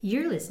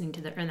You're listening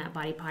to the Earn That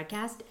Body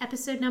podcast,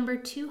 episode number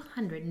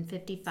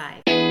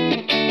 255.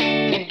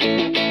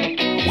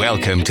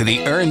 Welcome to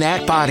the Earn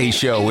That Body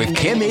Show with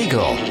Kim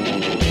Eagle.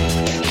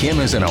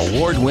 Kim is an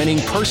award-winning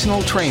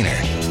personal trainer.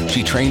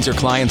 She trains her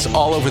clients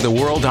all over the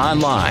world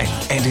online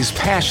and is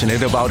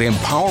passionate about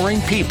empowering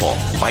people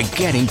by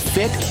getting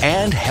fit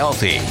and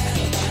healthy.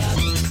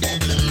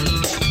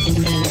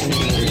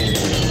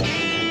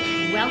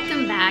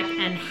 Welcome back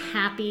and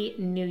Happy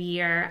New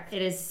Year.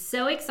 It is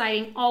so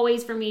exciting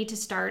always for me to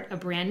start a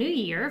brand new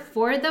year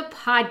for the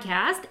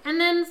podcast and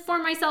then for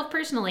myself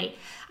personally.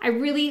 I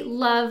really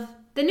love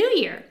the new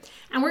year.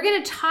 And we're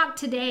going to talk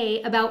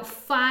today about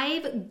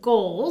 5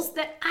 goals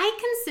that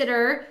I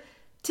consider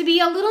to be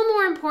a little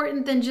more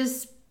important than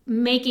just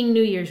making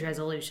New Year's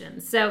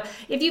resolutions. So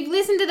if you've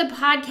listened to the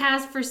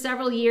podcast for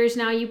several years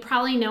now, you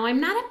probably know I'm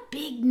not a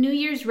big New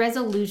Year's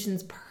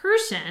resolutions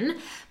person,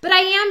 but I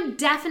am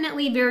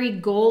definitely very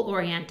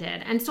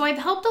goal-oriented. And so I've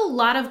helped a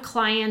lot of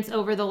clients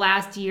over the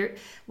last year,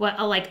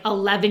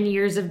 11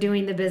 years of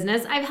doing the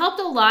business. I've helped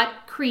a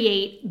lot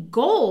create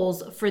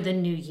goals for the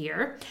new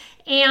year.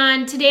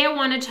 And today I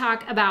want to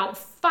talk about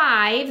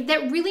 5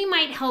 that really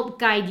might help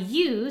guide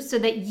you so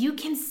that you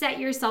can set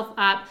yourself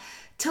up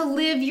to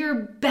live your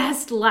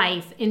best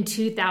life in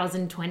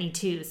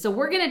 2022. So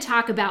we're going to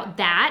talk about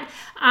that.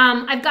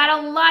 I've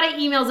got a lot of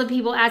emails of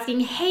people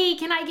asking, hey,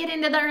 can I get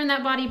into the Earn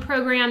That Body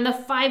program, the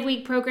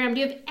 5-week program? Do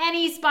you have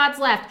any spots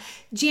left?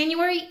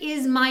 January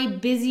is my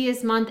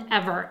busiest month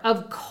ever,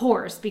 of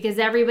course, because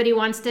everybody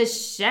wants to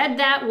shed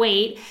that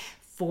weight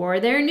for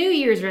their New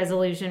Year's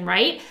resolution,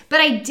 right?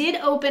 But I did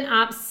open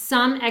up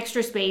some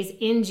extra space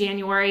in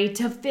January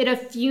to fit a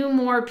few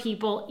more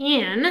people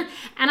in.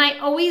 And I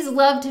always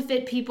love to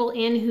fit people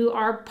in who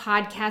are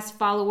podcast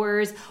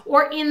followers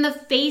or in the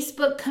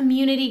Facebook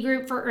community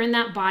group for Earn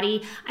That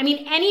Body. I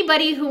mean,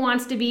 anybody who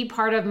wants to be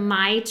part of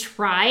my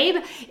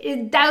tribe,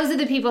 those are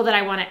the people that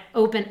I want to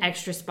open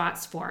extra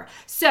spots for.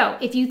 So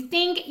if you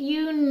think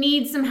you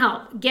need some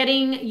help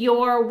getting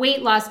your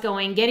weight loss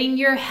going, getting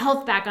your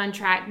health back on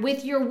track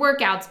with your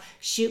workout,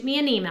 shoot me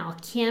an email,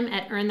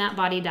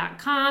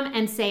 kim@earnthatbody.com,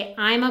 and say,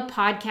 I'm a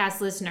podcast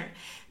listener.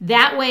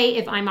 That way,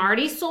 if I'm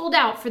already sold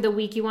out for the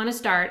week you want to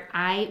start,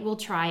 I will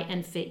try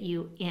and fit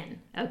you in.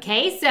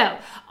 Okay, so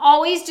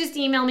always just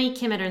email me,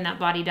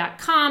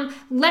 kim@earnthatbody.com.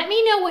 Let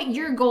me know what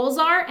your goals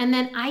are, and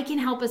then I can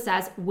help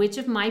assess which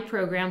of my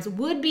programs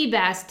would be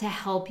best to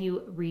help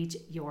you reach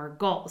your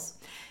goals.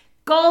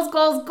 Goals,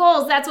 goals,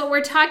 goals. That's what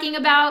we're talking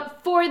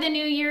about for the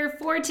new year,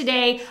 for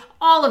today.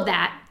 All of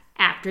that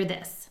after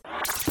this.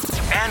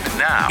 And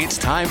now, it's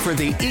time for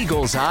the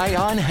Eagle's Eye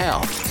on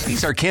Health.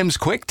 These are Kim's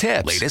quick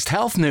tips, latest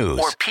health news,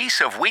 or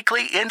piece of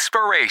weekly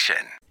inspiration.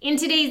 In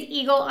today's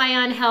Eagle Eye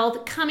on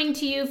Health, coming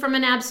to you from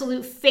an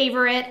absolute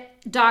favorite,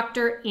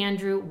 Dr.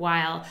 Andrew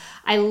Weil.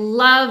 I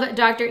love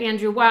Dr.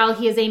 Andrew Weil.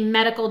 He is a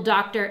medical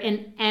doctor,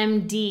 an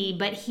MD,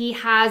 but he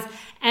has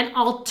an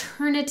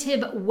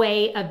alternative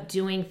way of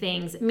doing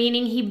things,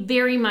 meaning he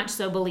very much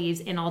so believes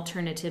in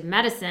alternative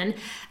medicine.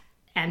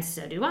 And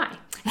so do I.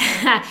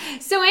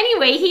 So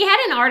anyway, he had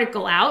an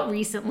article out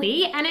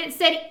recently and it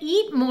said,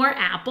 eat more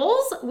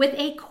apples with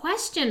a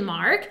question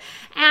mark.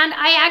 And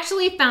I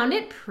actually found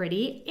it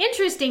pretty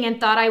interesting and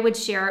thought I would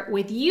share it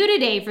with you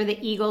today for the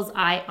Eagle's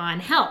Eye on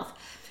Health.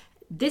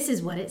 This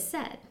is what it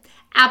said.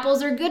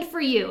 Apples are good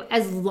for you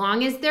as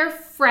long as they're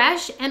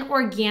fresh and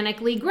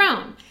organically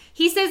grown.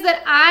 He says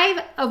that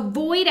I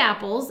avoid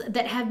apples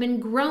that have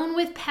been grown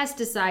with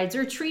pesticides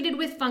or treated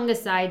with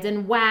fungicides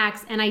and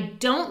wax, and I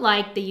don't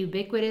like the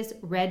ubiquitous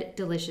Red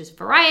Delicious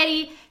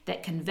variety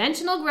that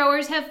conventional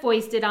growers have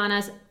foisted on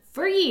us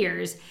for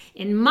years.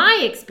 In my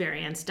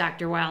experience,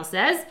 Dr. Weil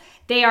says,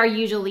 they are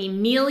usually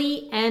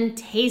mealy and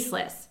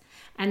tasteless.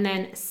 And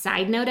then,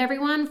 side note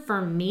everyone,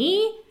 for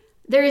me,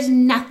 there is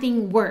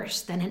nothing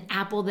worse than an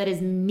apple that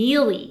is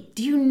mealy.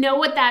 Do you know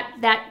what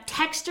that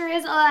texture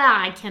is?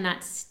 I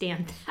cannot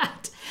stand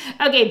that.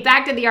 Okay,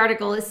 back to the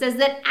article. It says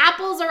that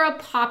apples are a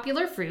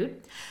popular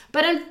fruit,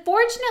 but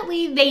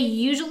unfortunately, they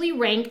usually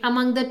rank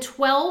among the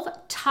 12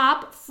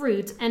 top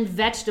fruits and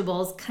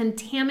vegetables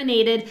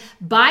contaminated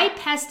by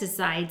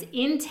pesticides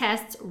in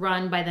tests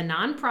run by the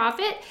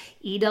nonprofit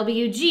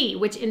EWG,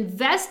 which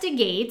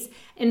investigates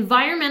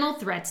environmental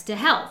threats to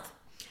health.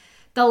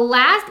 The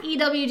last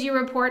EWG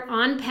report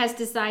on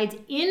pesticides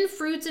in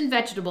fruits and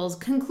vegetables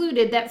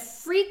concluded that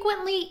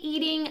frequently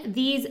eating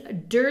these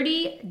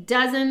dirty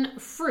dozen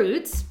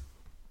fruits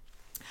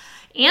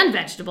and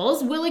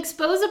vegetables will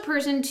expose a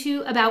person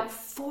to about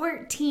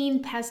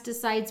 14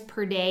 pesticides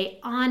per day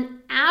on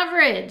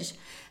average.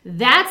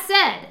 That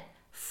said,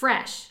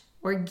 fresh,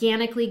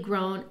 organically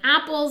grown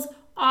apples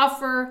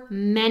offer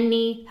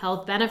many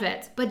health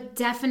benefits, but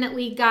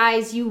definitely,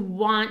 guys, you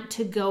want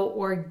to go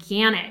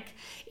organic.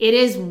 It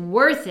is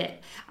worth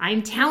it.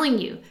 I'm telling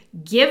you,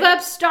 give up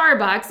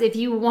Starbucks if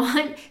you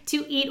want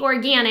to eat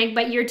organic,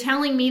 but you're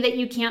telling me that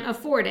you can't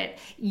afford it.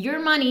 Your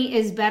money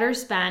is better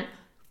spent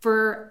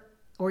for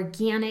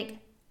organic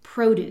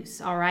produce,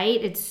 all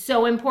right? It's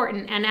so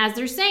important. And as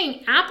they're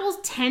saying, apples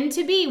tend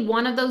to be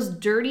one of those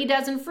dirty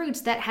dozen fruits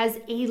that has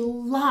a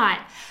lot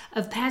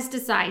of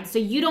pesticides. So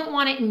you don't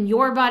want it in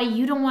your body.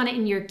 You don't want it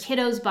in your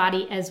kiddo's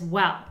body as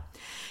well.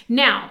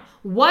 Now,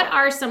 what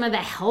are some of the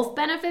health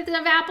benefits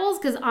of apples?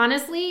 Because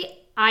honestly,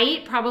 I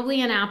eat probably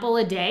an apple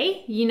a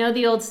day. You know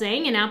the old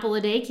saying, an apple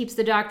a day keeps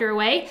the doctor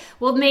away.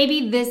 Well,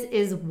 maybe this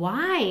is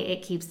why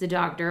it keeps the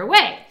doctor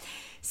away.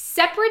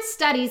 Separate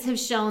studies have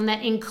shown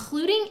that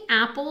including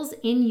apples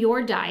in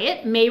your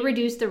diet may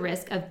reduce the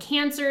risk of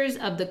cancers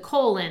of the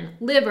colon,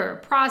 liver,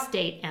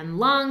 prostate, and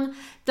lung.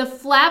 The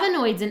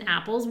flavonoids in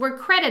apples were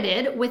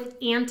credited with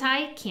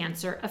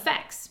anti-cancer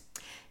effects.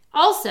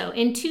 Also,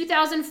 in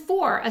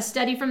 2004, a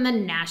study from the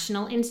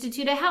National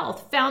Institute of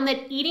Health found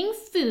that eating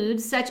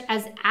foods such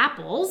as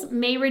apples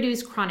may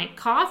reduce chronic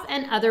cough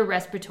and other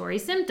respiratory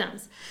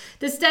symptoms.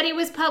 The study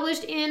was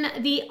published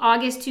in the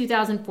August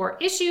 2004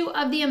 issue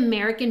of the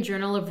American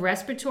Journal of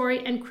Respiratory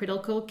and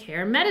Critical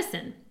Care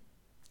Medicine.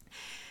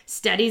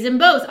 Studies in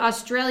both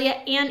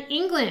Australia and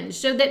England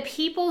showed that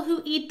people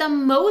who eat the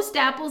most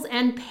apples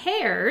and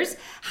pears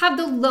have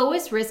the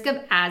lowest risk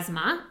of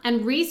asthma,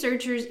 and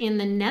researchers in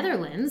the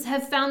Netherlands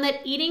have found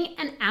that eating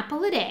an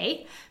apple a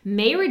day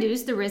may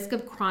reduce the risk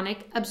of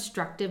chronic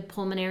obstructive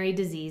pulmonary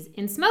disease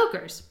in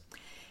smokers.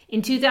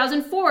 In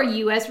 2004,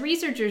 U.S.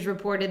 researchers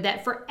reported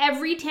that for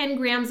every 10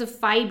 grams of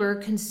fiber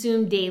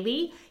consumed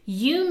daily,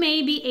 you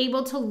may be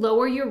able to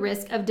lower your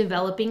risk of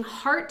developing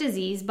heart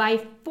disease by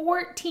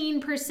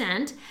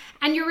 14%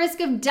 and your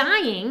risk of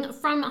dying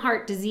from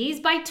heart disease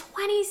by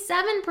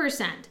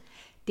 27%.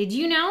 Did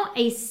you know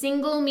a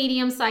single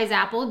medium-sized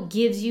apple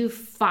gives you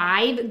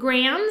 5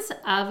 grams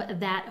of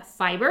that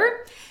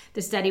fiber?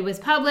 The study was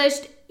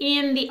published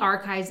in the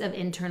Archives of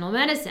Internal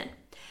Medicine.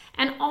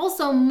 And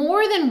also,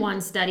 more than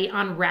one study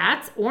on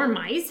rats or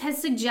mice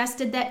has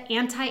suggested that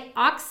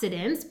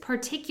antioxidants,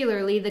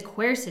 particularly the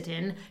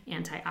quercetin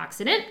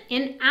antioxidant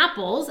in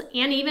apples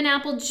and even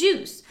apple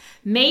juice,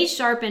 may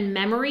sharpen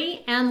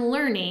memory and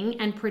learning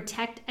and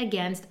protect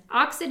against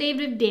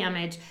oxidative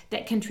damage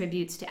that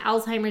contributes to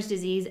Alzheimer's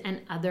disease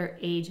and other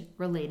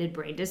age-related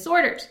brain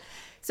disorders.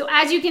 So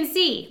as you can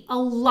see, a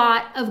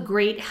lot of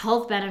great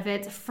health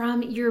benefits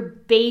from your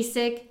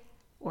basic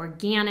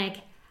organic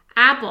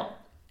apple.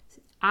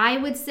 I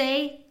would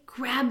say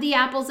grab the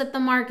apples at the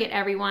market,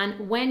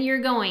 everyone, when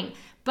you're going.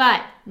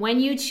 But when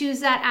you choose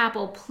that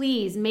apple,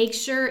 please make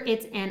sure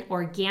it's an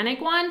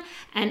organic one,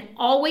 and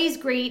always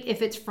great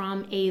if it's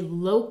from a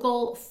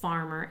local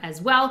farmer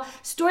as well.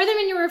 Store them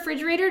in your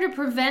refrigerator to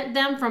prevent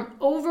them from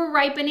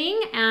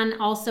over-ripening, and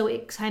also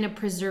it kind of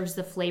preserves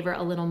the flavor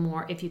a little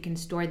more if you can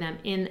store them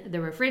in the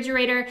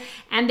refrigerator.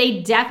 And they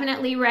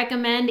definitely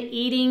recommend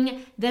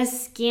eating the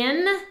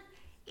skin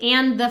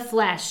and the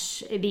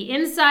flesh, the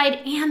inside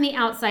and the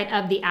outside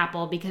of the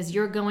apple, because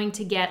you're going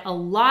to get a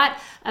lot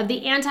of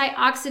the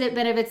antioxidant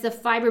benefits, the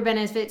fiber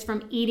benefits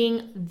from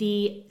eating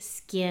the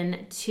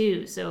skin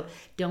too. So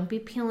don't be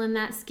peeling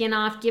that skin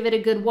off. Give it a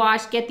good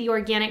wash. Get the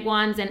organic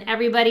ones. And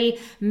everybody,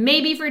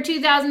 maybe for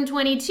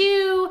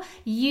 2022,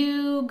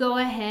 you go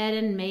ahead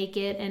and make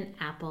it an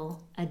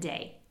apple a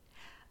day.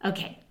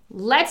 Okay,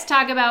 let's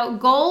talk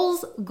about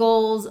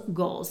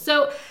goals.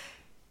 So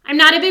I'm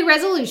not a big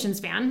resolutions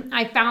fan.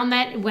 I found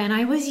that when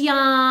I was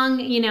young,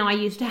 I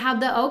used to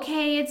have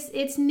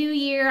it's New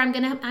Year. I'm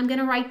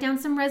gonna write down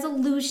some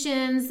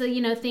resolutions,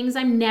 things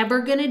I'm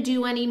never gonna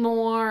do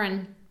anymore,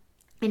 and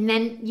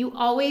then you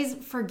always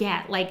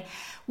forget. Like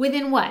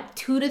within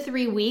 2 to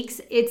 3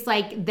 weeks, it's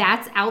like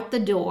that's out the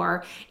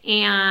door,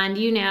 and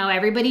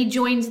everybody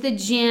joins the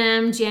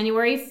gym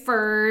January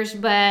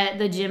 1st, but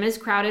the gym is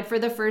crowded for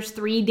the first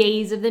 3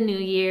 days of the new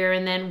year,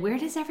 and then where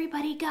does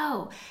everybody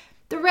go?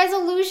 The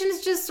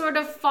resolutions just sort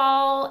of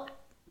fall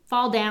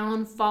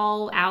down,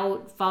 fall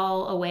out,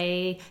 fall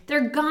away.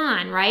 They're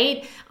gone,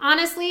 right?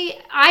 Honestly,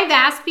 I've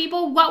asked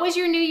people, what was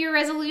your New Year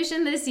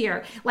resolution this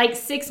year?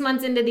 6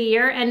 months into the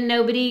year, and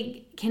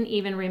nobody can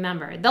even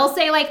remember. They'll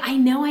say I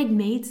know I'd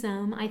made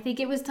some. I think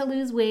it was to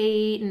lose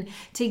weight and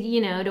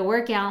to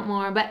work out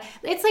more, but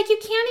it's you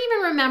can't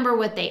even remember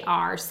what they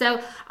are. So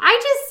I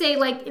just say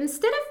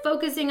instead of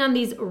focusing on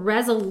these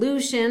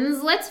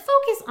resolutions, let's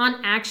focus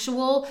on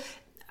actual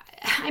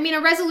a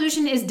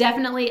resolution is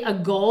definitely a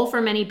goal for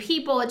many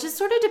people. It just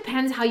sort of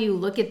depends how you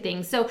look at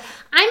things. So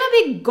I'm a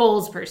big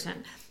goals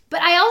person,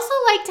 but I also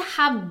like to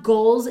have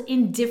goals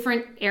in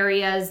different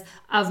areas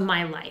of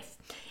my life.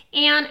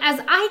 And as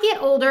I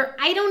get older,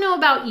 I don't know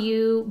about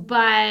you,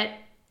 but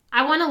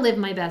I want to live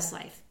my best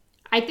life.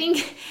 I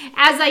think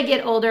as I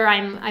get older,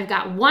 I've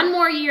got one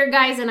more year,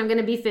 guys, and I'm going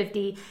to be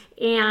 50.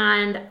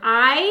 And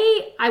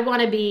I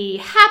want to be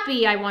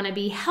happy. I want to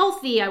be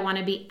healthy. I want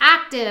to be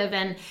active.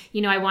 And,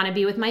 I want to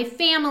be with my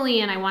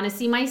family, and I want to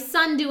see my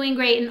son doing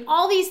great and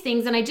all these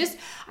things. And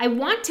I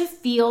want to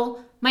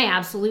feel my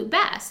absolute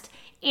best.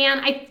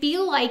 And I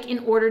feel like in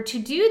order to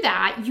do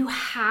that, you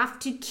have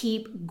to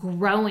keep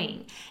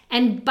growing.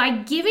 And by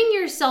giving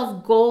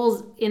yourself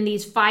goals in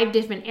these 5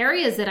 different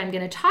areas that I'm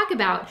going to talk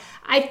about,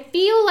 I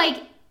feel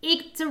like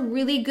it's a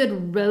really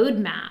good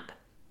roadmap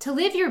to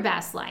live your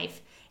best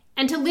life.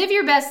 And to live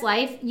your best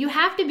life, you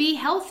have to be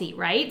healthy,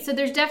 right? So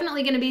there's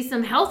definitely going to be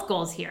some health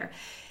goals here.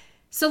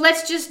 So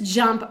let's just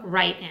jump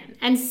right in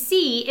and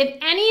see if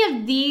any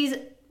of these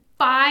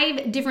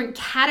 5 different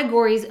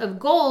categories of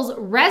goals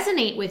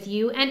resonate with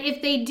you. And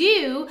if they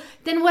do,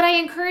 then what I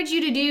encourage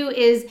you to do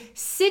is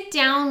sit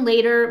down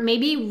later,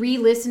 maybe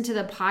re-listen to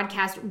the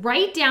podcast,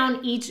 write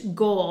down each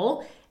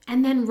goal,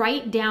 and then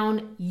write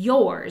down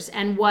yours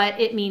and what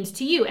it means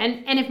to you.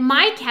 And if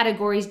my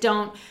categories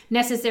don't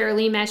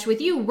necessarily mesh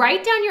with you,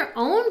 write down your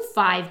own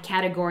 5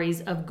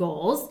 categories of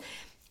goals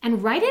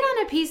and write it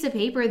on a piece of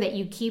paper that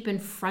you keep in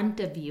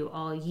front of you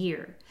all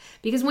year.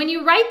 Because when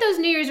you write those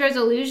New Year's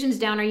resolutions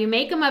down or you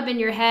make them up in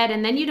your head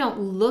and then you don't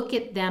look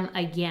at them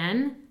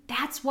again,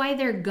 that's why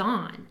they're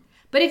gone.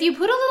 But if you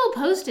put a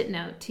little Post-it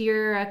note to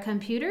your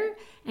computer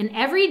and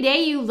every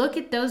day you look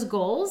at those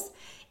goals,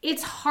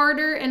 it's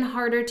harder and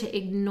harder to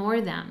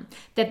ignore them.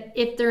 That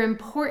if they're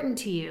important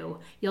to you,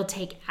 you'll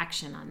take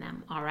action on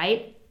them, all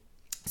right?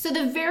 So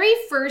the very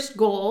first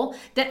goal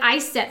that I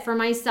set for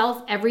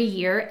myself every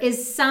year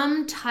is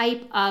some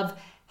type of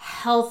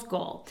health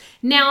goal.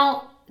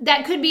 Now,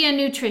 that could be a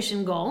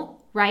nutrition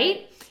goal,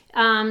 right?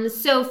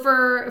 So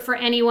for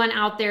anyone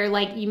out there,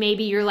 like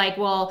maybe you're like,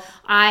 well,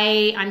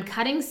 I'm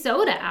cutting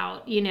soda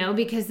out,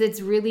 because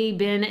it's really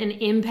been an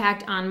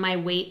impact on my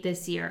weight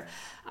this year.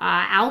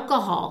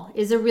 Alcohol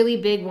is a really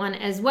big one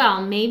as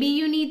well. Maybe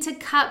you need to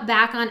cut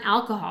back on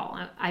alcohol.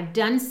 I've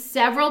done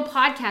several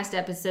podcast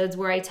episodes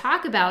where I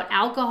talk about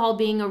alcohol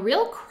being a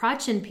real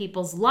crutch in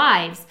people's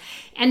lives.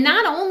 And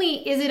not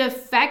only is it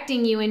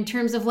affecting you in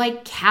terms of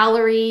like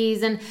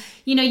calories and,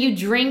 you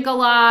drink a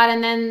lot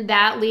and then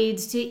that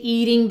leads to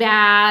eating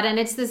bad. And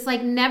it's this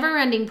like never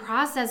ending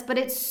process, but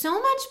it's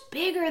so much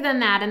bigger than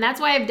that. And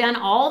that's why I've done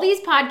all these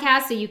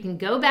podcasts so you can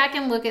go back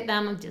and look at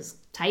them. Just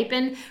type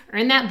in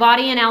Earn That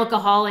Body and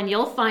Alcohol and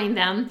you'll find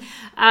them.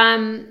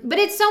 But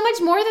it's so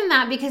much more than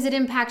that because it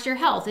impacts your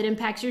health. It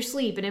impacts your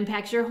sleep. It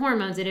impacts your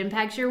hormones. It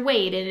impacts your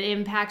weight. It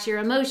impacts your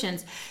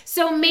emotions.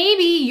 So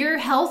maybe your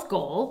health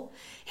goal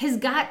has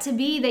got to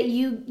be that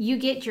you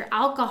get your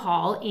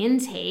alcohol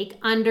intake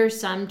under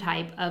some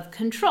type of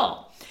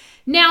control.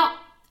 Now,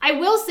 I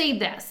will say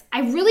this.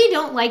 I really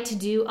don't like to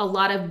do a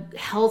lot of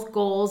health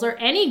goals or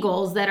any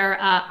goals that are,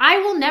 I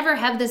will never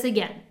have this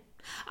again.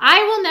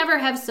 I will never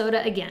have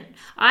soda again.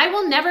 I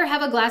will never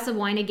have a glass of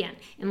wine again.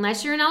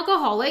 Unless you're an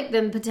alcoholic,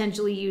 then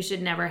potentially you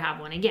should never have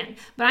one again.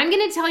 But I'm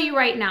going to tell you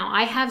right now,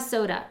 I have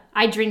soda.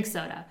 I drink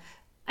soda.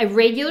 A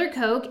regular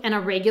Coke and a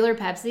regular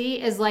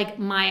Pepsi is like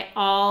my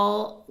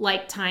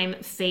all-time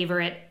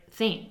favorite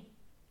thing.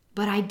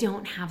 But I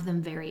don't have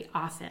them very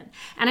often.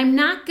 And I'm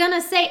not going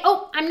to say,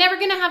 I'm never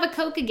going to have a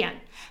Coke again.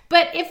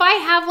 But if I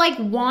have like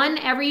one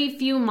every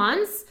few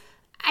months,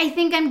 I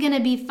think I'm going to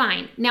be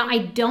fine. Now, I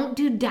don't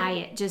do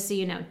diet, just so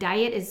you know.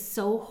 Diet is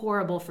so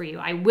horrible for you.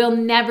 I will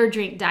never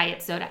drink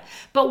diet soda.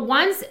 But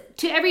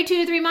every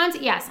 2 to 3 months,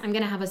 yes, I'm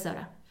going to have a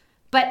soda.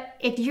 But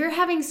if you're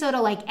having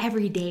soda like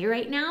every day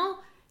right now,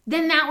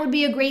 then that would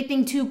be a great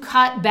thing to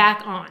cut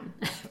back on,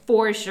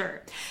 for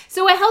sure.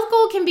 So a health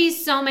goal can be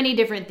so many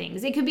different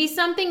things. It could be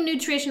something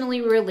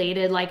nutritionally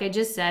related, like I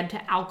just said,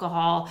 to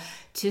alcohol,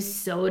 to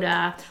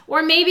soda.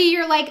 Or maybe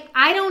you're like,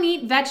 I don't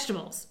eat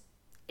vegetables.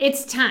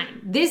 It's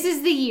time. This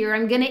is the year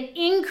I'm going to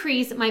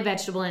increase my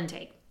vegetable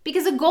intake.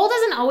 Because a goal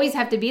doesn't always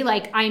have to be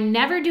like, I'm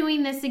never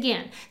doing this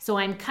again, so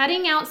I'm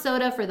cutting out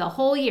soda for the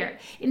whole year.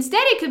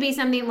 Instead, it could be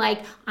something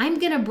like, I'm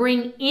going to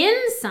bring in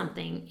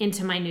something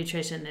into my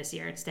nutrition this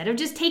year. Instead of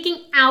just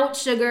taking out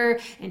sugar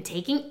and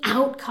taking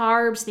out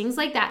carbs, things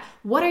like that,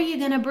 what are you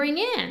going to bring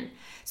in?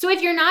 So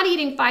if you're not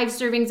eating 5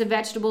 servings of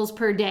vegetables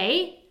per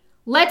day,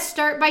 let's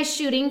start by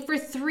shooting for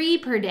 3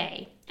 per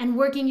day and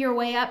working your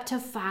way up to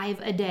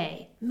 5 a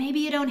day. Maybe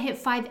you don't hit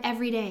 5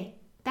 every day.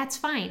 That's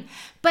fine.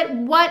 But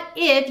what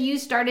if you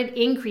started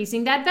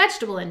increasing that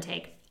vegetable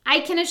intake? I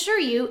can assure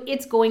you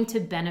it's going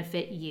to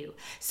benefit you.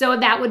 So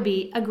that would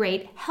be a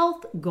great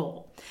health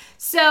goal.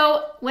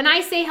 So when I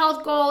say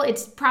health goal,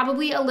 it's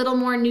probably a little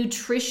more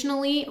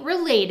nutritionally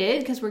related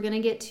because we're going to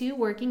get to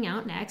working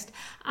out next.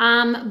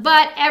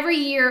 But every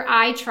year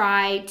I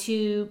try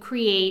to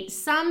create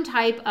some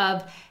type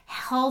of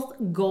health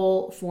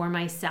goal for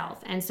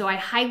myself. And so I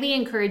highly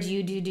encourage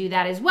you to do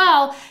that as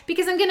well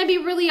because I'm going to be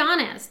really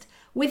honest.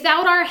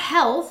 Without our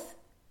health,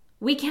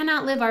 we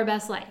cannot live our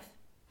best life.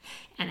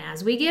 And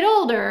as we get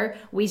older,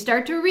 we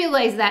start to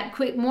realize that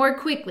more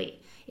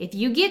quickly. If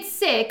you get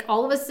sick,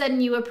 all of a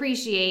sudden you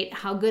appreciate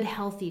how good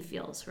healthy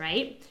feels,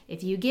 right?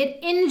 If you get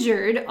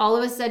injured, all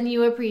of a sudden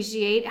you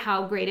appreciate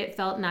how great it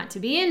felt not to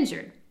be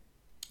injured.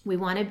 We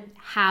want to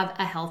have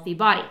a healthy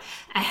body.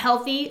 A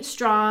healthy,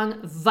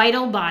 strong,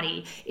 vital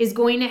body is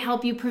going to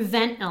help you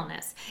prevent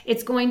illness.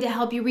 It's going to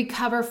help you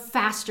recover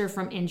faster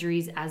from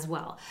injuries as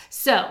well.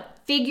 So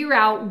figure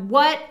out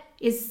what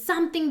is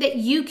something that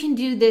you can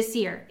do this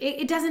year.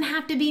 It doesn't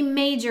have to be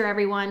major,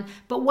 everyone,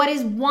 but what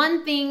is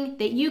one thing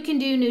that you can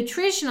do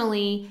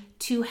nutritionally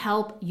to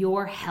help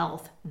your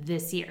health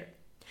this year?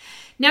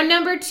 Now,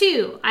 number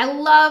 2, I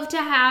love to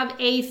have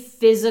a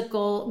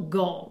physical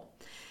goal.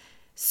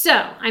 So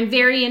I'm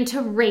very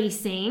into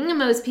racing.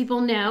 Most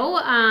people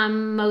know,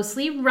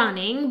 mostly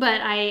running, but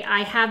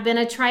I have been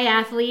a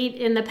triathlete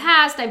in the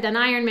past. I've done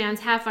Ironmans,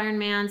 half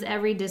Ironmans,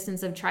 every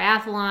distance of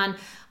triathlon.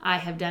 I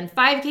have done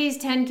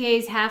 5Ks,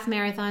 10Ks, half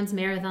marathons,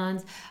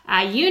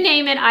 you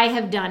name it, I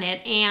have done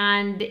it.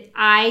 And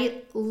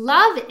I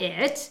love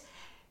it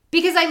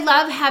because I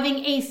love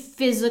having a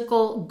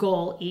physical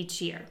goal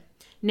each year.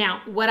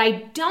 Now, what I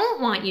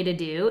don't want you to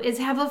do is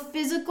have a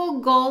physical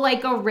goal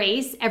like a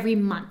race every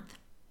month,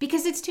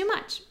 because it's too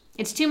much.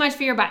 It's too much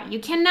for your body. You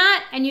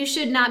cannot and you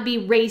should not be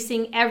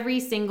racing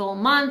every single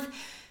month.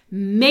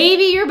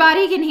 Maybe your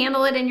body can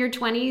handle it in your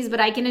 20s,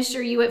 but I can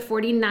assure you at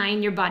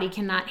 49, your body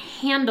cannot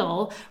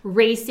handle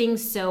racing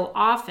so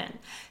often.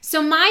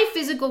 So my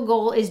physical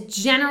goal is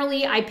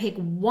generally I pick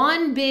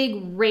one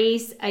big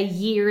race a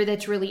year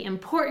that's really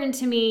important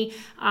to me,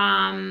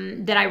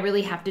 that I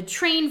really have to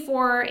train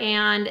for,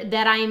 and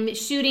that I'm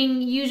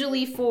shooting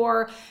usually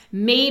for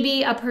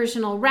maybe a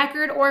personal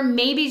record or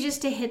maybe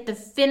just to hit the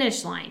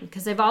finish line.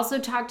 Because I've also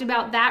talked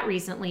about that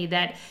recently,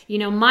 that,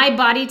 my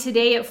body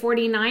today at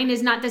 49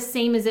 is not the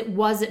same as it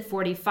was at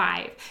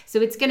 45.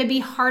 So it's going to be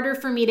harder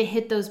for me to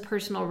hit those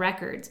personal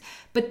records.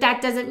 But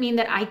that doesn't mean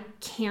that I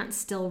can't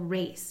still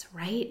race,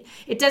 right?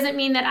 It doesn't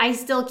mean that I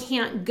still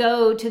can't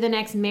go to the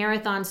next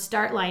marathon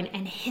start line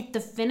and hit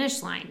the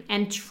finish line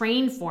and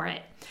train for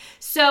it.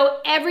 So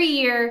every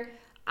year,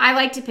 I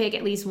like to pick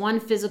at least one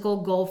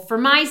physical goal. For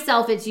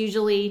myself, it's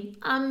usually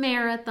a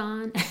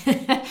marathon.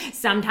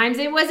 Sometimes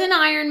it was an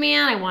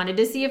Ironman. I wanted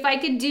to see if I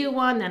could do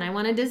one. Then I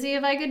wanted to see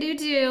if I could do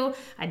two.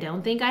 I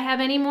don't think I have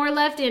any more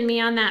left in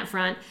me on that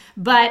front.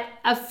 But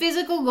a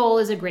physical goal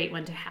is a great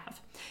one to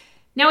have.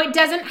 Now, it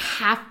doesn't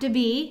have to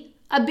be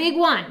a big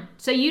one.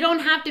 So you don't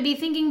have to be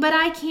thinking, but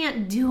I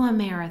can't do a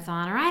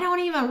marathon, or I don't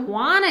even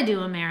want to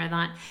do a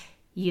marathon.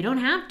 You don't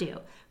have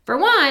to. For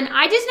one,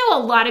 I just know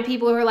a lot of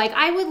people who are like,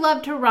 I would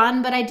love to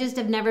run, but I just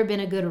have never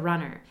been a good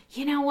runner.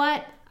 You know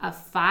what? A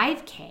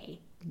 5K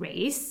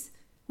race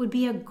would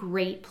be a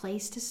great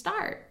place to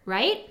start,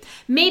 right?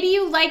 Maybe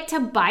you like to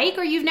bike,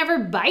 or you've never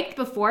biked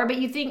before, but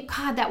you think,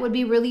 God, that would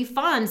be really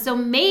fun. So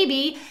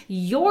maybe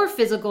your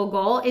physical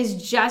goal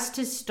is just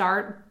to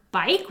start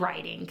bike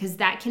riding, because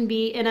that can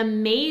be an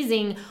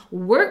amazing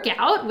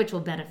workout, which will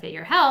benefit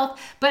your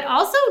health, but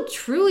also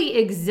truly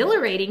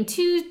exhilarating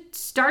to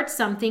start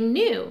something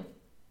new.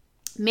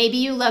 Maybe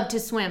you love to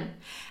swim,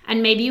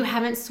 and maybe you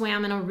haven't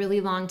swam in a really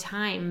long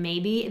time.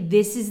 Maybe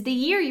this is the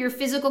year your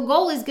physical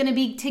goal is going to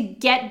be to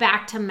get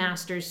back to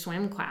master's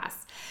swim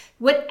class.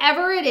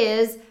 Whatever it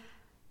is,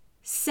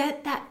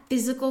 set that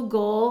physical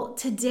goal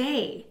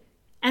today,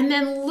 and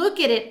then look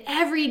at it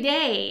every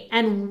day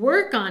and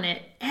work on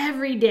it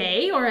every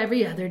day, or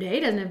every other day.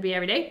 Doesn't have to be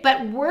every day,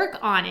 but work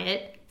on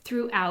it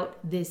throughout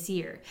this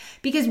year.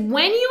 Because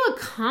when you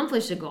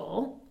accomplish a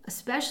goal,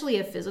 especially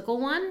a physical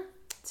one,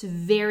 it's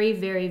very,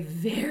 very,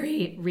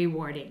 very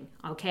rewarding,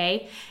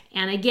 okay?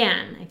 And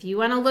again, if you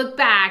want to look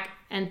back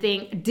and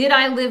think, did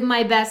I live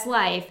my best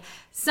life?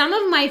 Some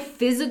of my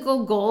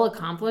physical goal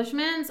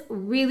accomplishments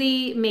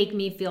really make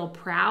me feel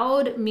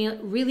proud,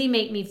 really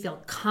make me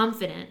feel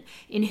confident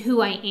in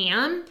who I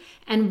am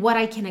and what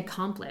I can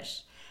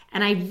accomplish.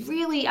 And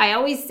I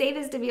always say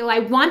this to people, I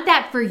want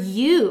that for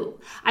you.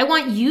 I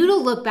want you to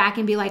look back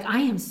and be like, I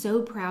am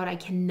so proud. I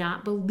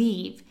cannot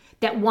believe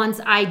that once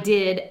I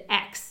did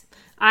X.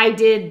 I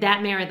did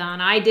that marathon.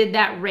 I did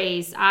that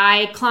race.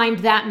 I climbed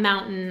that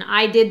mountain.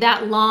 I did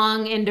that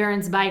long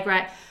endurance bike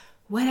ride.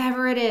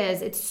 Whatever it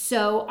is, it's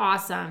so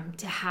awesome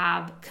to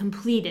have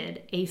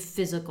completed a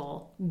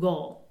physical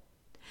goal.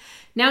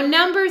 Now,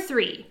 number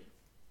 3.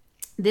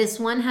 This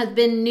one has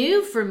been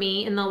new for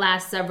me in the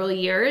last several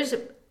years,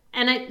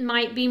 and it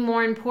might be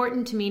more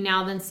important to me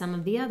now than some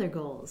of the other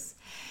goals.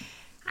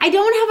 I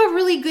don't have a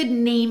really good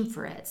name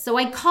for it, so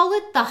I call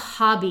it the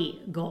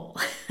hobby goal.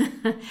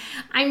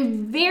 I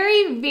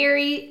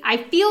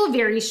feel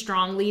very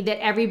strongly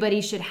that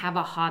everybody should have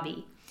a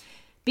hobby,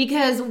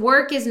 because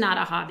work is not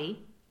a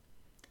hobby.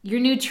 Your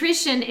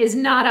nutrition is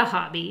not a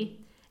hobby,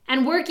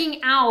 and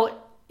working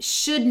out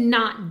should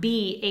not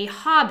be a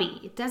hobby.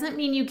 It doesn't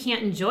mean you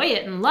can't enjoy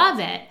it and love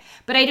it,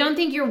 but I don't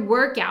think your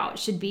workout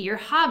should be your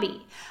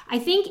hobby. I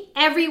think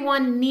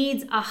everyone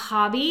needs a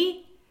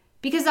hobby,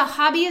 because a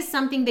hobby is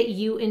something that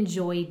you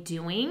enjoy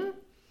doing.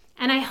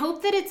 And I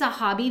hope that it's a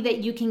hobby that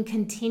you can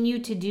continue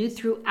to do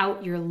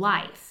throughout your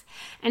life.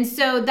 And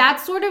so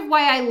that's sort of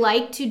why I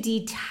like to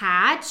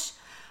detach,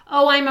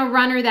 I'm a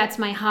runner, that's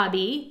my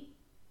hobby,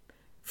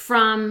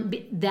 from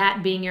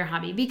that being your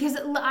hobby. Because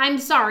I'm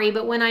sorry,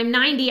 but when I'm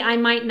 90, I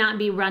might not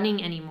be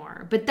running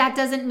anymore. But that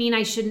doesn't mean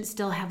I shouldn't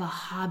still have a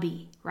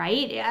hobby,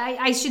 right?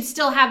 I should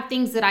still have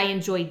things that I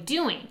enjoy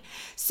doing.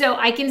 So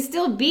I can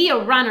still be a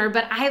runner,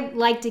 but I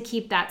like to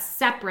keep that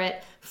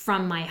separate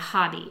from my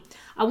hobby.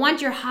 I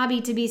want your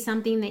hobby to be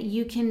something that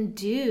you can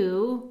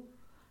do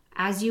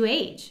as you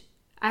age,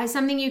 as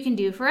something you can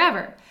do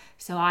forever.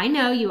 So I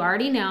know, you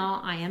already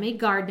know, I am a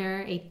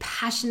gardener, a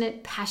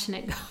passionate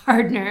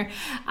gardener.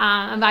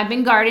 I've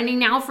been gardening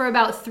now for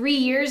about 3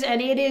 years,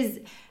 and it is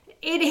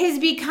it has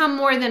become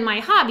more than my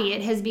hobby.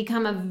 It has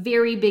become a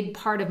very big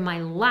part of my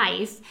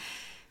life.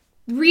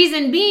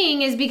 Reason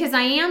being is because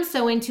I am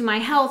so into my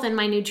health and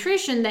my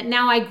nutrition that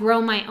now I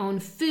grow my own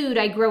food.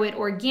 I grow it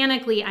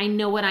organically. I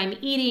know what I'm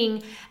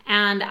eating,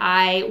 and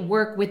I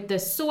work with the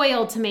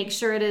soil to make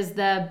sure it is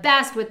the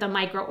best with the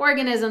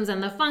microorganisms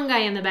and the fungi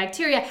and the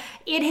bacteria.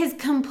 It has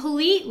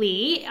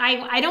completely,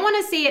 I don't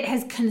want to say it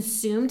has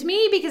consumed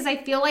me, because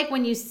I feel like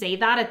when you say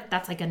that,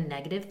 that's like a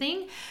negative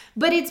thing,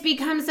 but it's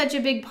become such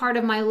a big part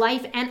of my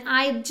life. And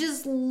I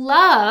just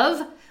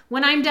love,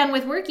 when I'm done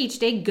with work each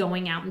day,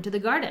 going out into the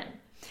garden.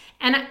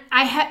 And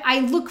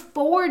I look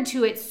forward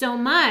to it so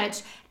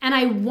much, and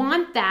I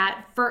want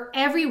that for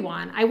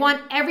everyone. I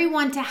want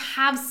everyone to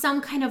have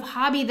some kind of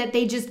hobby that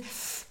they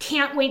just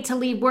can't wait to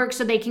leave work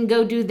so they can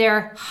go do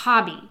their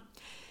hobby.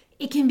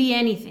 It can be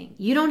anything.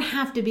 You don't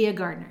have to be a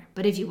gardener,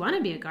 but if you want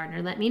to be a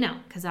gardener, let me know,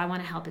 because I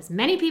want to help as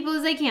many people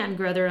as I can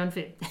grow their own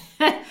food.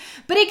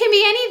 But it can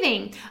be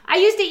anything. I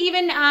used to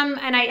even,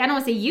 and I don't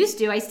want to say used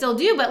to, I still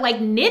do, but like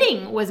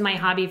knitting was my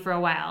hobby for a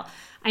while.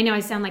 I know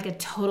I sound like a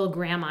total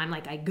grandma. I'm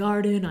like, I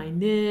garden, I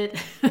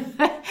knit.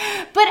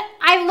 But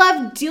I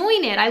love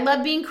doing it. I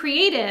love being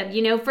creative.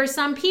 You know, for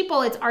some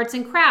people, it's arts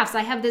and crafts.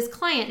 I have this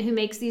client who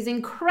makes these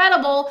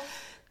incredible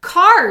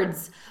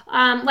cards,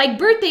 like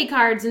birthday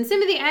cards and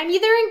sympathy. I mean,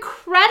 they're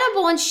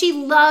incredible, and she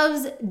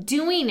loves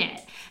doing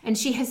it. And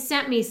she has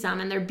sent me some,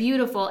 and they're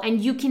beautiful. And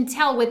you can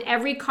tell with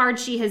every card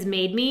she has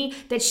made me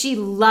that she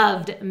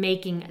loved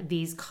making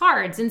these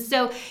cards. And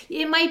so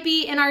it might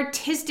be an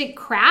artistic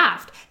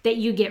craft that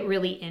you get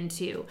really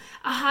into.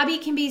 A hobby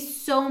can be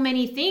so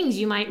many things.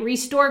 You might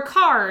restore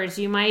cars.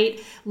 You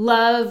might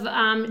love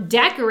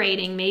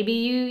decorating. Maybe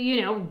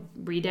you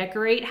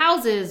redecorate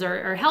houses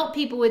or help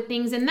people with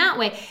things in that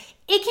way.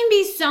 It can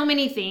be so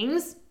many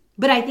things,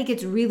 but I think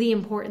it's really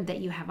important that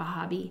you have a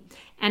hobby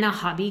and a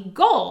hobby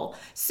goal.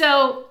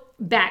 So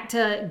back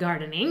to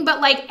gardening,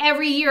 but like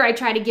every year I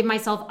try to give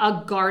myself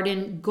a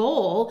garden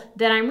goal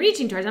that I'm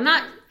reaching towards.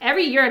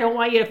 Every year I don't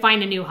want you to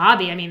find a new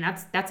hobby. I mean,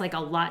 that's like a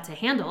lot to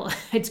handle.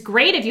 It's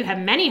great if you have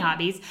many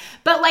hobbies,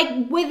 but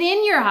like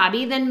within your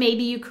hobby, then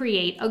maybe you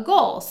create a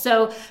goal.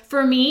 So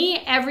for me,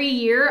 every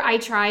year I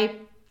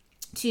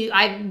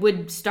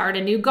would start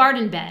a new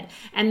garden bed.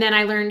 And then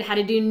I learned how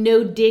to do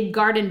no-dig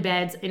garden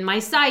beds in my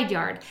side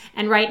yard.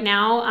 And right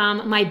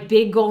now, my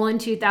big goal in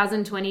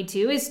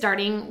 2022 is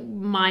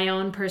starting my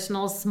own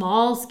personal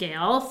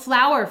small-scale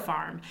flower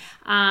farm.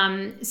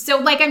 So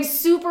like I'm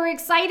super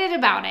excited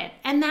about it.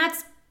 And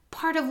that's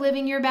part of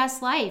living your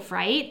best life,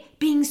 right?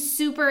 Being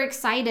super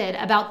excited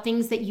about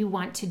things that you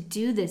want to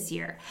do this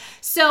year.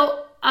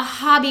 So a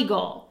hobby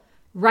goal,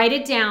 write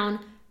it down,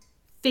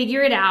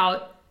 figure it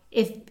out.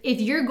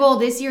 If your goal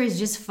this year is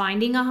just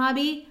finding a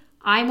hobby,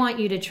 I want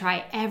you to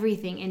try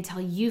everything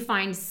until you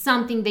find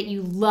something that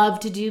you love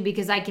to do,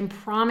 because I can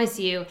promise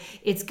you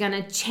it's going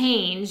to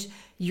change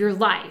your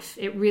life.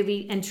 It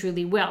really and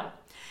truly will.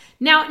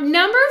 Now,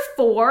 number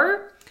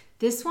 4,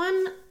 this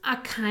one, I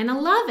kind of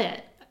love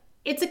it.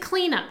 It's a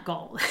cleanup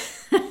goal.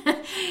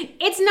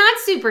 It's not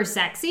super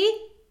sexy.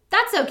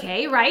 That's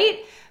okay,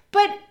 right?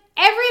 But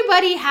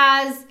everybody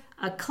has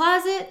a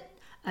closet,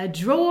 a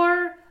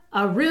drawer,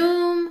 a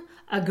room,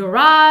 a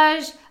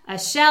garage, a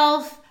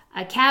shelf,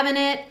 a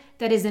cabinet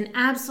that is an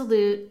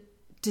absolute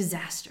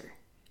disaster.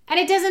 And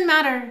it doesn't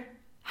matter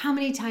how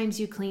many times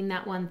you clean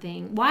that one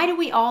thing. Why do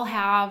we all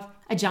have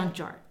a junk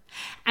drawer?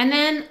 And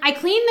then I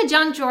clean the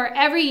junk drawer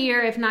every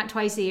year, if not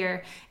twice a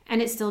year,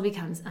 and it still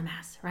becomes a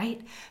mess,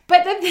 right?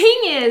 But the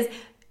thing is,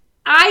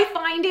 I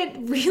find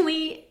it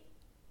really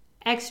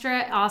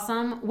extra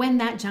awesome when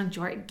that junk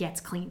drawer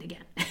gets cleaned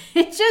again.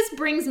 It just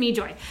brings me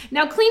joy.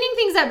 Now, cleaning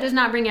things up does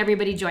not bring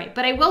everybody joy,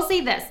 but I will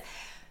say this.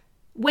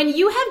 When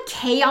you have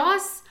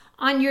chaos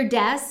on your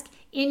desk,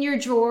 in your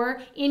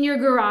drawer, in your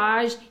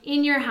garage,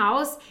 in your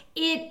house,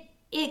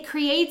 it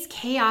creates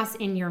chaos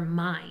in your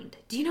mind.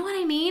 Do you know what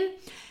I mean?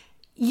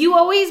 You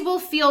always will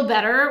feel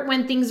better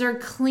when things are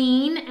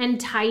clean and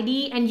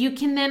tidy, and you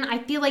can then, I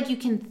feel like you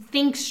can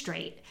think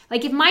straight.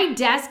 Like if my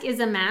desk is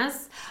a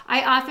mess,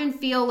 I often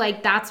feel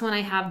like that's when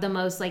I have the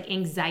most like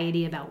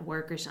anxiety about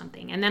work or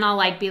something. And then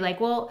I'll be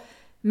like, well,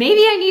 maybe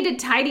I need to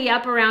tidy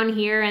up around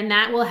here, and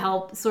that will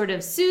help sort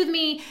of soothe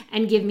me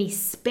and give me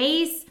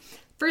space.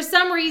 For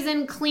some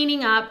reason,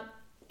 cleaning up,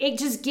 it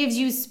just gives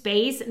you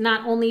space,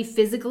 not only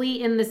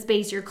physically in the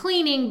space you're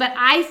cleaning, but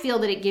I feel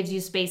that it gives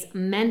you space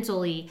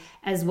mentally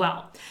as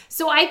well.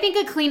 So I think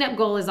a cleanup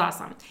goal is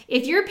awesome.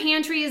 If your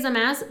pantry is a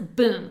mess,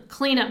 boom,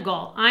 cleanup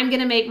goal. I'm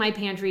gonna make my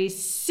pantry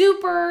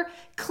super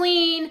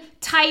clean,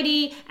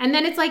 tidy, and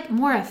then it's like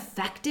more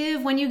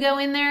effective when you go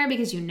in there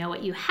because you know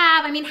what you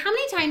have. I mean, how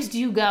many times do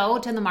you go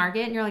to the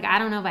market and you're like, I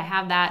don't know if I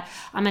have that,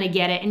 I'm gonna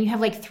get it, and you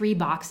have like 3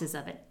 boxes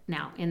of it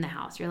now in the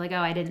house. You're like, oh,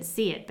 I didn't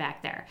see it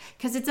back there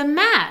because it's a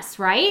mess,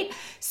 right?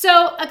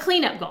 So a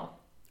cleanup goal.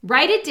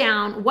 Write it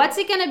down. What's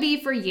it going to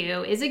be for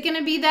you? Is it going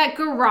to be that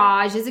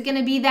garage? Is it going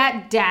to be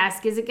that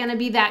desk? Is it going to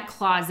be that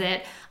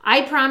closet?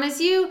 I promise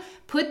you,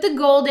 put the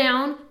goal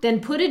down, then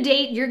put a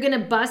date you're going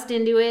to bust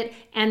into it,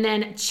 and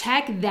then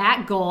check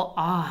that goal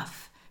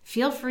off.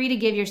 feel free to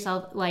give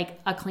yourself like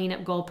a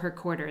cleanup goal per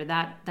quarter.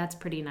 That's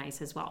pretty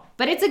nice as well.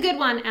 But it's a good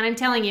one. And I'm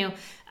telling you,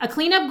 a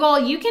cleanup goal,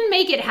 you can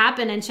make it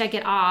happen and check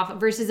it off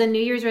versus a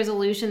New Year's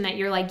resolution that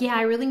you're like, yeah,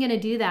 I'm really going to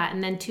do that.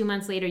 And then 2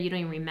 months later, you don't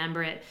even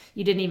remember it.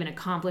 You didn't even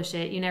accomplish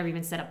it. You never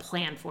even set a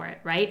plan for it,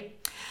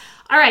 right?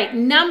 All right,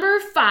 number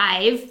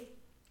 5,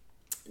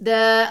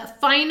 the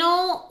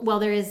final, well,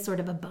 there is sort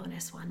of a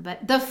bonus one,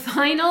 but the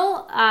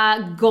final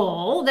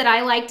goal that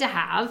I like to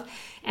have,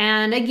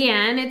 and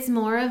again, it's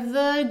more of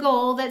the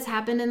goal that's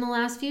happened in the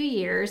last few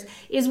years,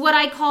 is what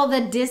I call the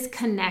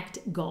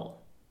disconnect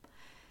goal.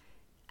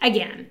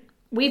 Again,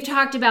 we've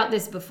talked about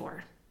this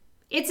before.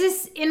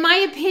 In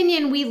my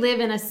opinion, we live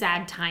in a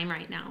sad time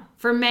right now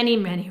for many,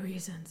 many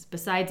reasons,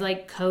 besides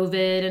like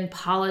COVID and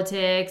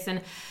politics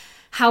and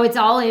how it's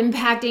all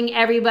impacting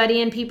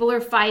everybody and people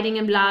are fighting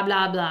and blah,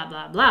 blah, blah,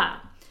 blah, blah.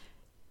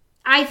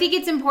 I think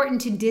it's important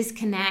to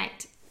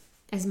disconnect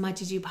as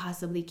much as you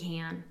possibly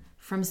can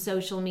from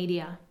social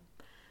media,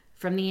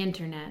 from the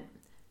internet,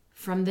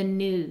 from the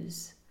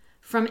news,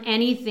 from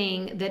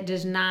anything that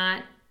does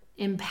not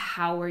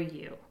empower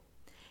you.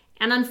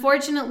 And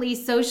unfortunately,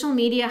 social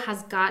media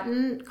has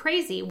gotten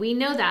crazy. We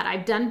know that.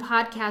 I've done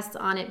podcasts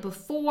on it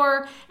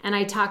before, and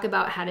I talk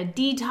about how to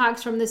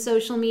detox from the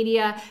social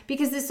media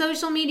because the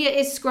social media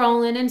is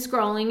scrolling and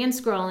scrolling and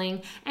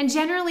scrolling. And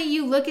generally,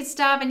 you look at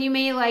stuff and you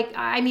may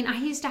I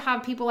used to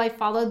have people I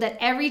followed that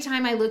every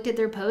time I looked at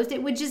their post,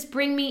 it would just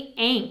bring me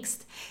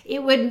angst.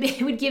 It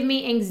would give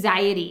me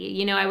anxiety.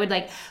 You know, I would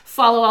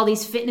follow all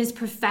these fitness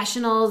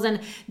professionals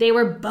and they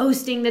were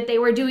boasting that they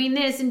were doing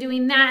this and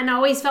doing that. And I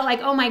always felt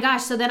like, oh my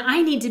gosh, so then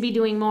I need to be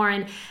doing more.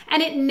 And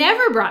it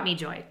never brought me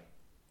joy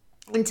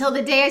until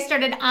the day I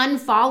started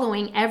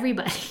unfollowing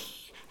everybody.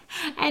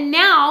 And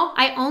now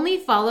I only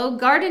follow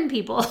garden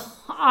people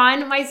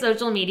on my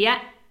social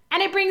media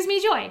and it brings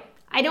me joy.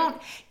 I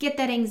don't get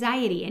that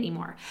anxiety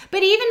anymore.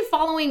 But even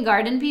following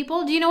garden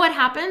people, do you know what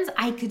happens?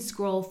 I could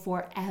scroll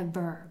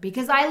forever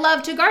because I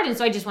love to garden.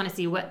 So I just want to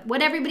see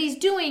what everybody's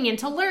doing and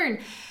to learn.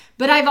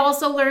 But I've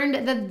also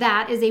learned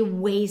that is a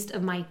waste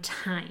of my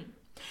time.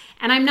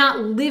 And I'm not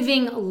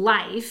living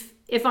life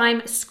if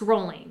I'm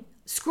scrolling.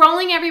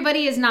 Scrolling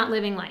everybody is not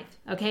living life,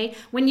 okay?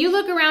 When you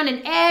look around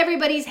and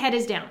everybody's head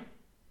is down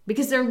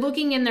because they're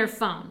looking in their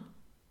phone,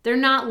 they're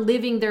not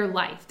living their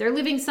life. They're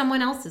living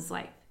someone else's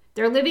life.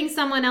 They're living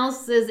someone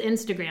else's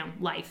Instagram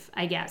life,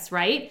 I guess,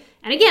 right?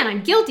 And again,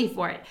 I'm guilty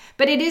for it,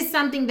 but it is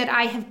something that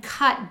I have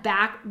cut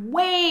back,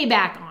 way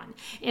back on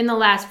in the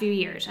last few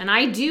years. And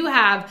I do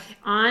have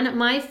on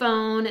my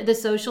phone the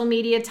social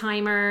media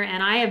timer,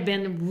 and I have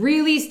been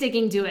really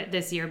sticking to it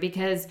this year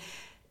because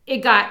it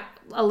got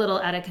a little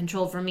out of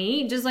control for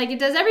me, just like it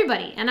does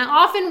everybody. And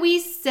often we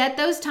set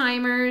those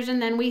timers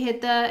and then we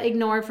hit the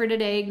ignore for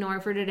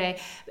today,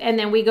 and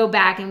then we go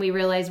back and we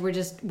realize we're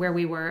just where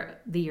we were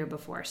the year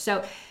before.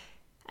 So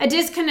a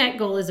disconnect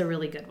goal is a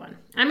really good one.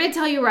 I'm going to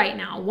tell you right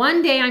now,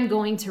 one day I'm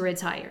going to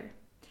retire.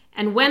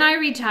 And when I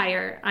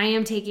retire, I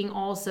am taking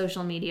all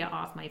social media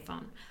off my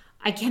phone.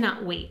 I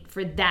cannot wait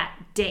for that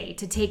day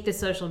to take the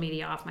social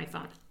media off my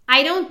phone.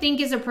 I don't think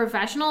as a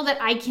professional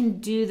that I can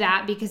do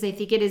that because I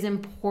think it is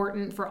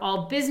important for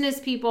all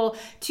business people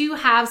to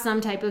have some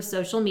type of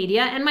social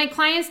media. And my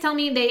clients tell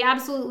me they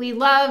absolutely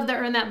love the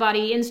Earn That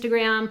Body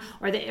Instagram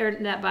or the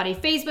Earn That Body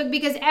Facebook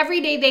because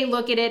every day they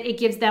look at it, it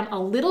gives them a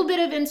little bit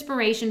of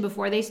inspiration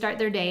before they start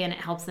their day and it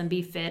helps them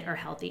be fit or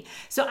healthy.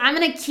 So I'm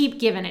going to keep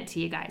giving it to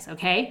you guys,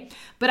 okay?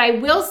 But I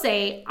will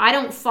say I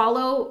don't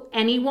follow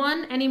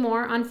anyone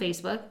anymore on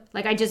Facebook.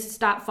 I just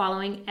stopped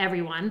following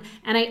everyone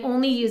and I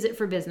only use it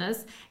for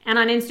business. And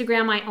on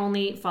Instagram, I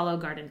only follow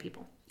garden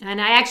people. And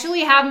I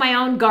actually have my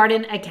own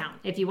garden account.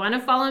 If you want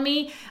to follow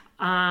me,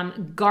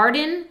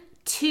 Garden2,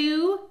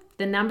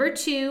 the number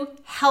 2,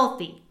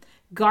 healthy.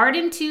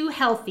 Garden2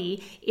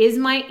 Healthy is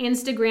my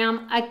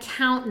Instagram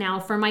account now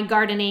for my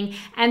gardening.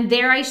 And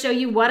there I show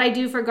you what I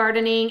do for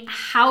gardening,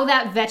 how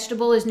that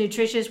vegetable is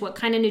nutritious, what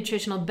kind of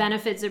nutritional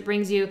benefits it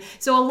brings you.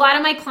 So a lot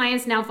of my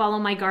clients now follow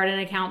my garden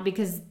account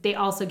because they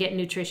also get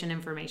nutrition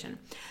information.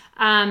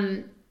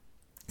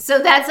 So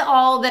that's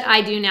all that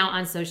I do now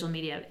on social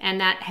media.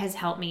 And that has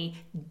helped me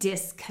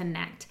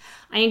disconnect.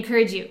 I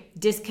encourage you,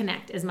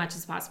 disconnect as much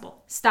as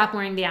possible. Stop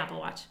wearing the Apple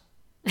Watch.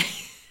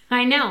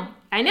 I know.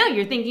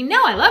 You're thinking,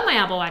 no, I love my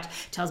Apple Watch.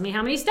 It tells me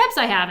how many steps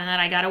I have and that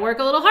I got to work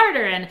a little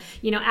harder. And,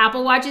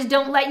 Apple Watches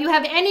don't let you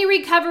have any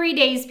recovery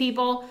days,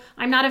 people.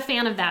 I'm not a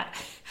fan of that.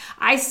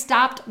 I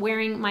stopped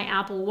wearing my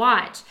Apple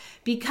Watch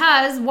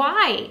because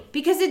why?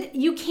 Because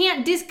you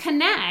can't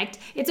disconnect.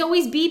 It's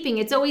always beeping.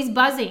 It's always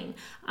buzzing.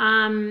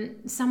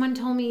 Someone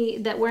told me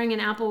that wearing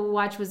an Apple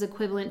Watch was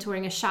equivalent to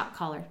wearing a shock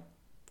collar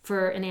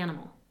for an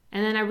animal.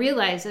 And then I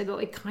realized,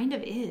 it kind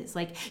of is.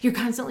 You're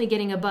constantly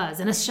getting a buzz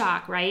and a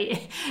shock,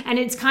 right? And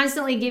it's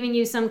constantly giving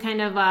you some kind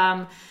of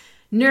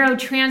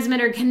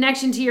neurotransmitter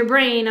connection to your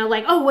brain of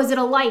was it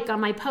a like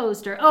on my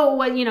post? Or,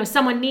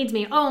 someone needs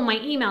me. Oh, my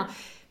email.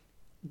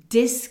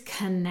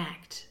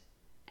 Disconnect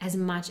as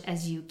much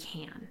as you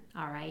can,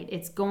 all right?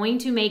 It's going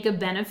to make a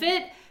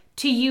benefit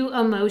to you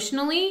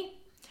emotionally.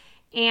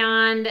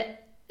 And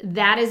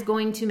that is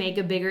going to make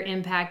a bigger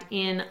impact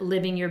in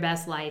living your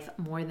best life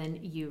more than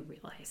you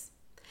realize.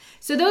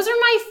 So those are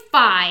my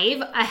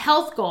 5: a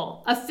health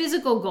goal, a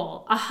physical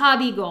goal, a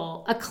hobby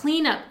goal, a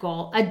cleanup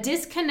goal, a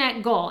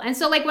disconnect goal. And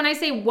so like when I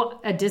say what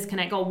a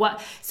disconnect goal,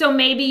 so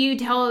maybe you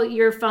tell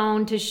your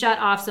phone to shut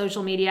off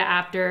social media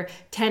after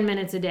 10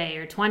 minutes a day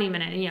or 20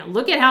 minutes. And,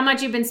 look at how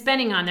much you've been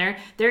spending on there.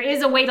 There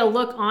is a way to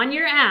look on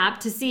your app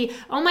to see,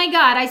 oh my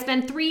God, I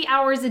spend 3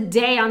 hours a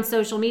day on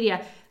social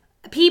media.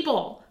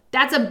 People,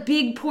 that's a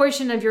big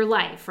portion of your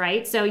life,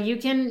 right? So you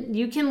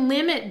can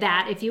limit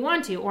that if you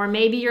want to. Or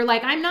maybe you're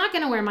like, I'm not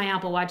going to wear my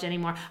Apple Watch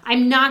anymore.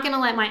 I'm not going to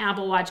let my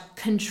Apple Watch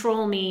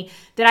control me,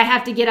 that I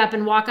have to get up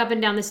and walk up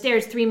and down the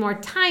stairs 3 more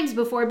times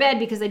before bed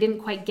because I didn't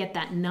quite get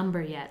that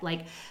number yet.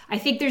 Like, I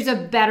think there's a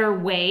better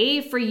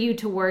way for you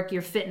to work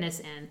your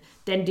fitness in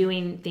than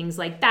doing things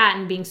like that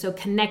and being so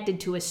connected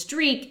to a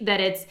streak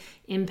that it's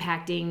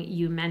impacting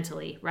you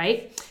mentally,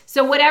 right?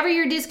 So whatever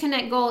your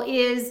disconnect goal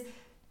is,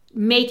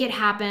 make it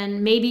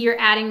happen. Maybe you're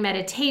adding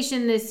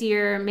meditation this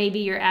year. Maybe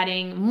you're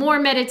adding more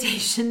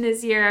meditation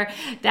this year.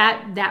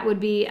 That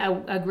would be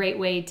a great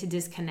way to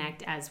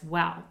disconnect as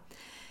well.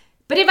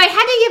 But if I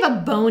had to give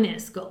a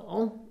bonus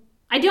goal,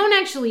 I don't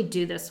actually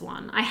do this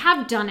one. I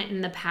have done it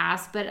in the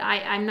past, but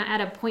I'm not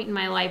at a point in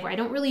my life where I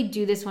don't really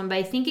do this one, but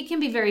I think it can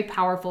be very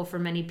powerful for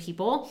many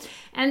people.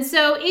 And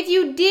so if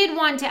you did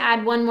want to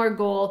add one more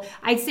goal,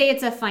 I'd say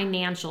it's a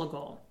financial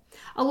goal.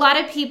 A lot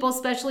of people,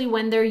 especially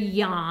when they're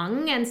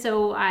young, and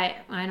so I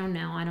don't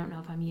know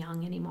if I'm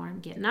young anymore. I'm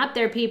getting up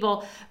there,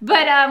 people.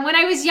 But when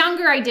I was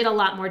younger, I did a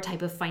lot more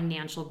type of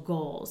financial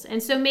goals.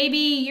 And so maybe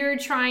you're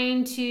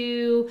trying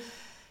to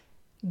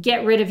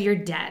get rid of your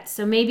debt.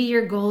 So maybe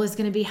your goal is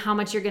going to be how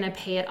much you're going to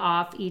pay it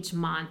off each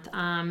month.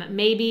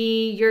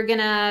 Maybe you're going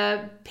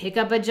to pick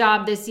up a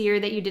job this year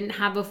that you didn't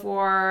have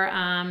before.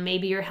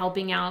 Maybe you're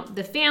helping out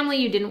the family.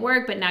 You didn't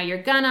work, but now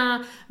you're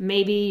gonna.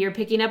 Maybe you're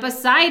picking up a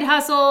side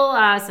hustle.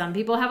 Some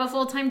people have a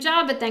full-time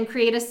job, but then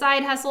create a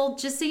side hustle.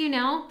 Just so you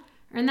know,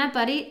 Earn That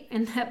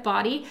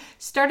Body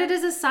started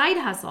as a side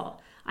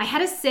hustle. I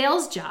had a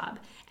sales job,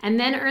 and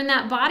then Earn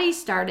That Body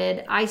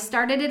started. I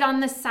started it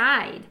on the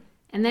side.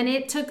 And then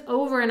it took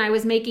over and I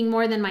was making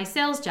more than my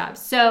sales job.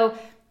 So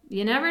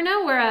you never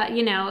know where,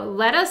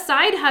 let a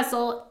side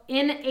hustle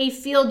in a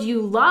field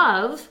you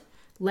love,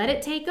 let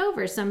it take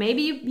over. So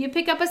maybe you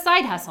pick up a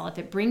side hustle if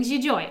it brings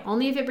you joy,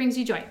 only if it brings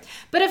you joy.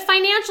 But a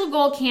financial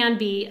goal can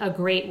be a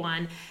great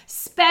one,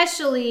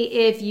 especially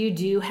if you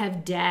do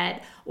have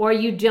debt or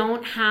you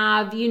don't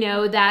have,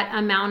 that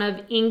amount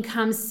of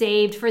income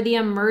saved for the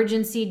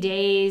emergency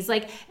days.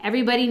 Like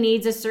everybody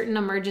needs a certain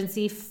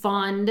emergency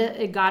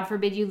fund. God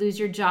forbid you lose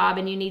your job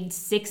and you need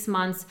 6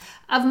 months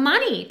of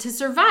money to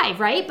survive,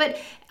 right? But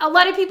a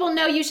lot of people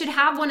know you should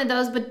have one of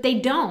those, but they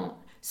don't.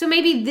 So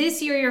maybe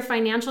this year your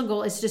financial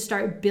goal is to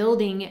start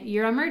building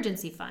your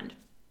emergency fund.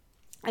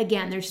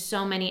 Again, there's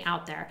so many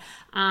out there.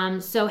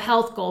 So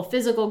health goal,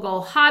 physical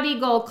goal, hobby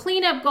goal,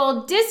 cleanup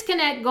goal,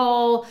 disconnect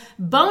goal,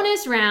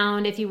 bonus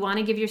round if you want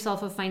to give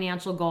yourself a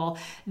financial goal.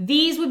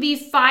 These would be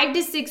 5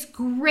 to 6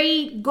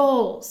 great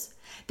goals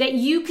that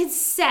you could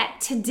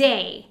set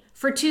today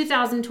for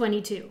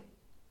 2022.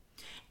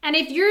 And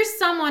if you're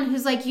someone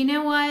who's like, you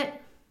know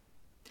what?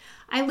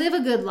 I live a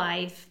good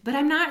life, but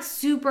I'm not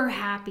super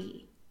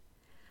happy.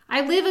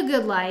 I live a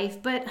good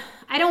life, but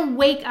I don't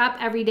wake up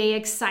every day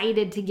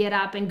excited to get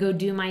up and go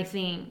do my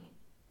thing.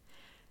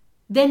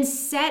 Then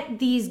set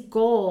these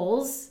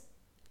goals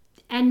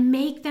and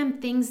make them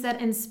things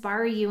that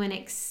inspire you and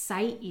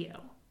excite you.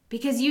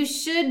 Because you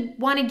should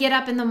want to get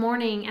up in the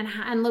morning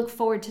and look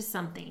forward to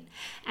something.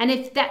 And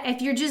if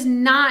you're just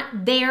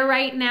not there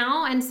right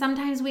now, and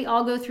sometimes we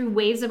all go through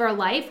waves of our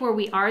life where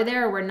we are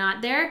there or we're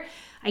not there,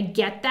 I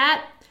get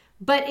that.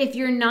 But if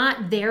you're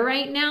not there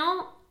right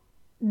now,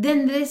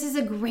 then this is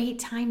a great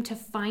time to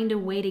find a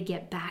way to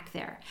get back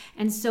there.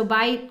 And so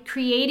by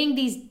creating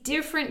these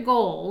different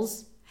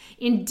goals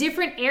in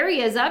different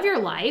areas of your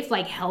life,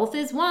 like health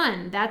is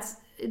one, that's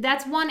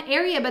one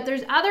area, but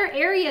there's other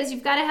areas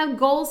you've got to have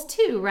goals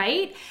too,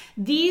 right?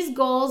 These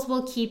goals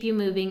will keep you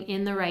moving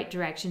in the right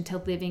direction to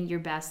living your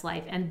best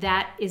life. And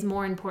that is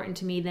more important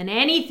to me than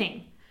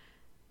anything,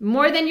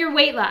 more than your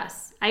weight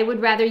loss. I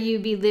would rather you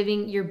be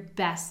living your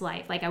best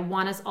life. Like I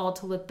want us all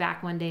to look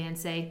back one day and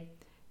say,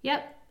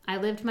 yep, I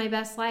lived my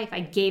best life. I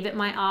gave it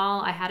my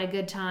all. I had a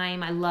good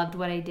time. I loved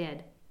what I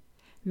did.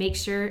 Make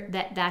sure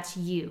that that's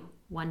you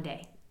one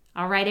day.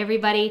 All right,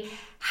 everybody.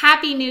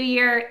 Happy New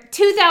Year,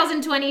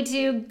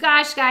 2022.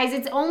 Gosh, guys,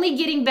 it's only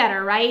getting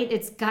better, right?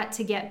 It's got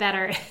to get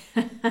better.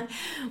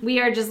 We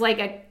are just like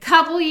a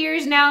couple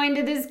years now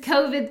into this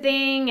COVID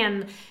thing,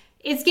 and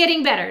it's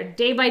getting better.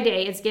 Day by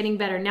day, it's getting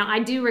better. Now, I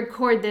do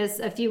record this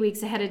a few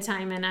weeks ahead of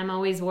time, and I'm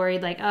always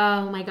worried, like,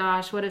 oh my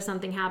gosh, what if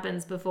something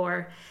happens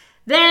before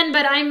then?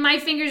 But my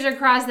fingers are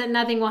crossed that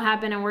nothing will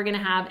happen, and we're going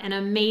to have an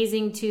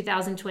amazing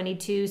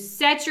 2022.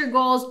 Set your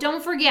goals.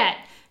 Don't forget,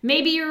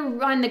 maybe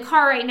you're on the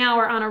car right now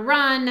or on a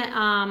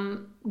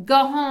run.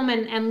 go home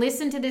and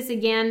listen to this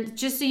again,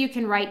 just so you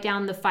can write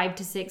down the 5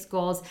 to 6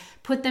 goals,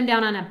 put them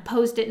down on a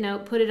Post-it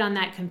note, put it on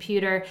that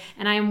computer,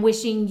 and I am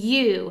wishing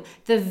you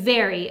the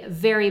very,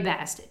 very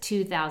best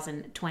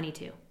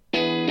 2022.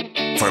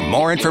 For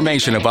more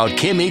information about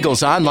Kim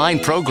Eagle's online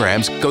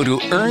programs, go to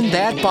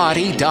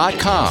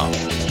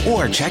earnthatbody.com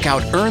or check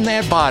out Earn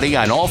That Body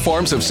on all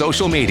forms of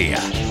social media,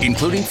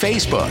 including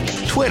Facebook,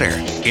 Twitter,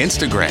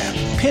 Instagram,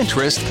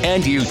 Pinterest,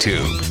 and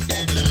YouTube.